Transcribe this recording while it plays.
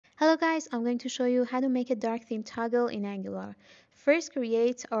Hello guys, I'm going to show you how to make a dark theme toggle in Angular. First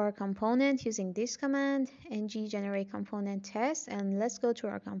create our component using this command ng generate component test, and let's go to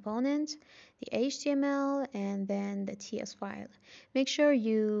our component, the HTML and then the TS file. Make sure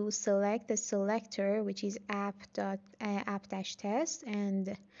you select the selector, which is app-test,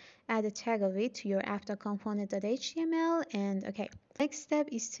 and add a tag of it to your app.component.html. And okay, next step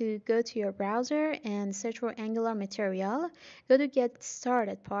is to go to your browser and search for Angular material. Go to get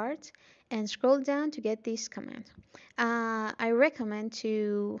started part and scroll down to get this command. I recommend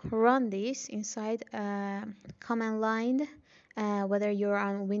to run this inside command line, whether you're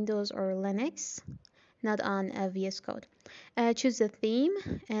on Windows or Linux, not on VS Code. Choose the theme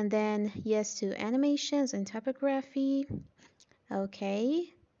and then yes to animations and typography. Okay,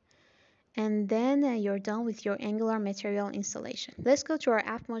 and then you're done with your Angular material installation. Let's go to our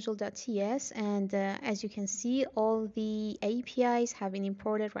app module.ts, and as you can see, all the APIs have been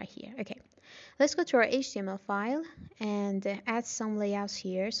imported right here. Okay, let's go to our HTML file and add some layouts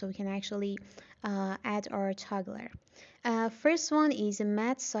here so we can actually add our toggler. First one is a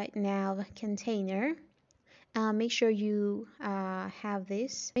mat site nav container. Make sure you have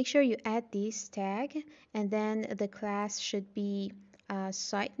this. Make sure you add this tag, and then the class should be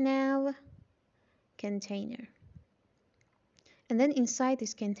site nav container. And then inside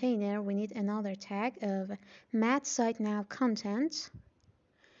this container, we need another tag of mat site nav content.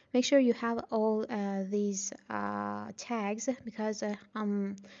 Make sure you have all these tags because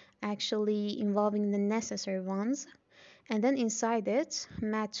I'm actually involving the necessary ones. And then inside it,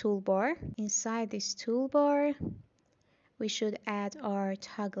 mat toolbar. Inside this toolbar, we should add our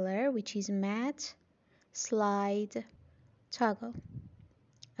toggler, which is mat slide toggle.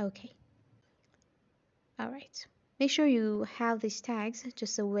 Okay. Alright. Make sure you have these tags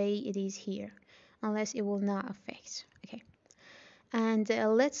just the way it is here, unless it will not affect. Okay. And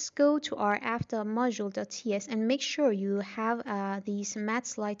let's go to our app.module.ts and make sure you have this mat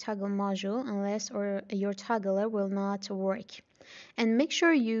slide toggle module, unless or your toggler will not work. And make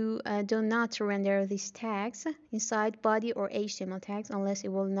sure you do not render these tags inside body or HTML tags, unless it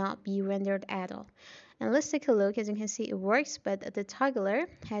will not be rendered at all. And let's take a look. As you can see, it works, but the toggler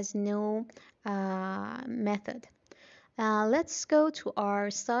has no method. Let's go to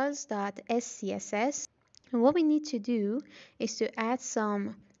our styles.scss. And what we need to do is to add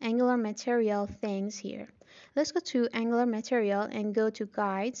some Angular material things here. Let's go to Angular material and go to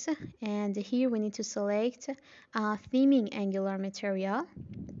guides, and here we need to select theming Angular material.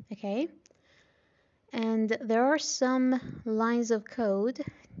 Okay, and there are some lines of code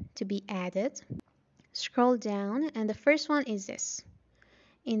to be added. Scroll down, and the first one is this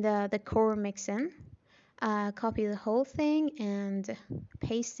in the core mixin. Copy the whole thing and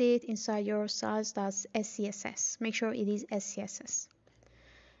paste it inside your styles.scss. Make sure it is SCSS.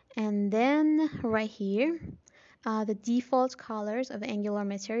 And then right here, the default colors of Angular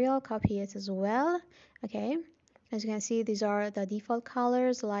material, copy it as well. Okay, as you can see, these are the default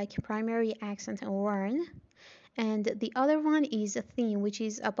colors like primary, accent, and warn. And the other one is a theme, which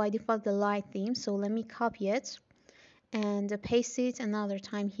is by default the light theme. So let me copy it and paste it another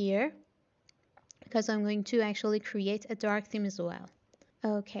time here, because I'm going to actually create a dark theme as well.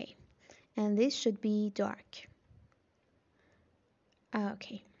 Okay, and this should be dark.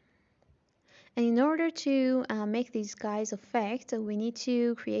 Okay, and in order to make these guys effect, we need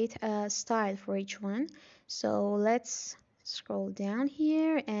to create a style for each one. So let's scroll down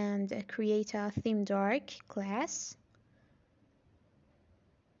here and create a theme dark class,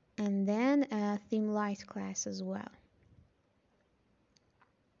 and then a theme light class as well.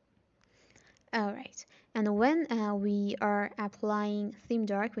 Alright, and when we are applying theme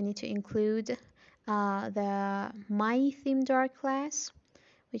dark, we need to include the my theme dark class,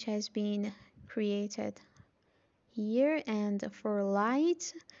 which has been created here, and for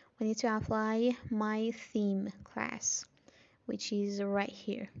light we need to apply my theme class, which is right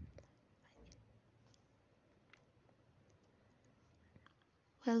here.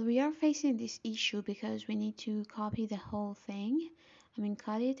 Well, we are facing this issue because we need to copy the whole thing.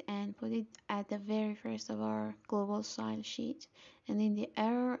 Cut it and put it at the very first of our global style sheet, and then the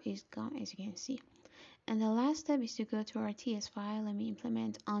error is gone, as you can see. And the last step is to go to our TS file. Let me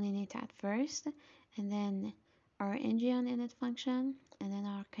implement onInit at first, and then our ngOnInit function, and then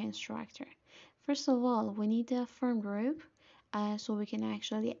our constructor. First of all, we need a form group so we can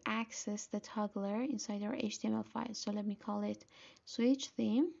actually access the toggler inside our HTML file. So let me call it switch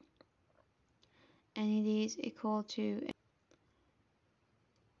theme, and it is equal to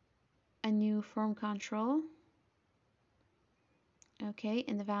a new form control. Okay,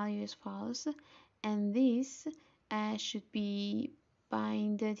 and the value is false, and this should be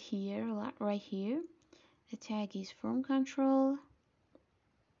bind it here, right here. The tag is from control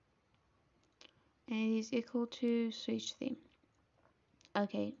and it is equal to switch theme.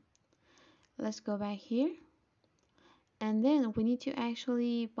 Okay, let's go back here. And then we need to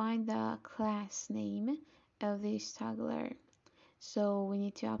actually bind the class name of this toggler. So we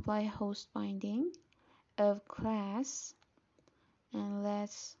need to apply host binding of class, and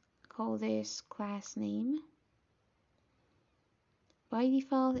let's call this class name. By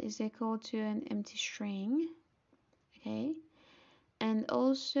default is equal to an empty string. Okay, and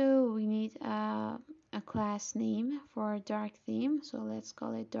also we need a class name for dark theme, so let's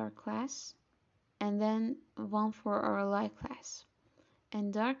call it dark class, and then one for our light class.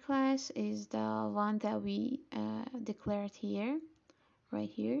 And dark class is the one that we declared here, right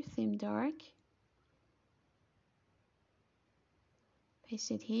here, theme dark.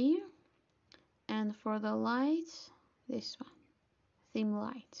 Paste it here. And for the light, this one, theme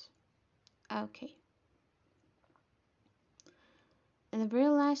light. Okay. And the very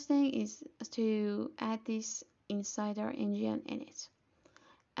last thing is to add this inside our engine init.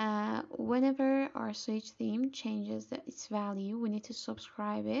 Whenever our switch theme changes its value, we need to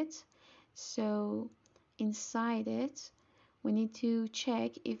subscribe it. So inside it, we need to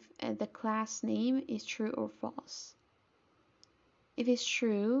check if the class name is true or false. If it's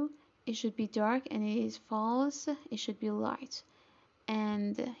true, it should be dark, and it is false, it should be light.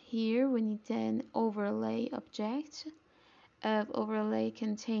 And here we need an overlay object of overlay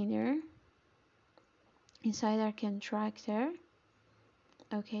container inside our constructor.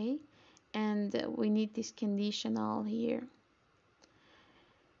 Okay, and we need this conditional here.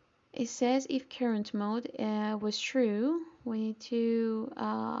 It says if current mode was true, we need to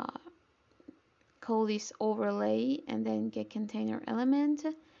call this overlay and then get container element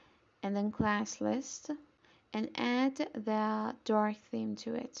and then class list and add the dark theme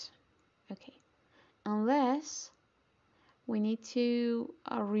to it. Okay, unless we need to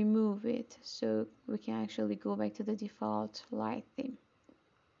remove it, so we can actually go back to the default light theme.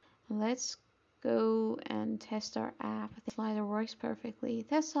 Let's go and test our app. The slider works perfectly.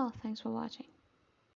 That's all. Thanks for watching.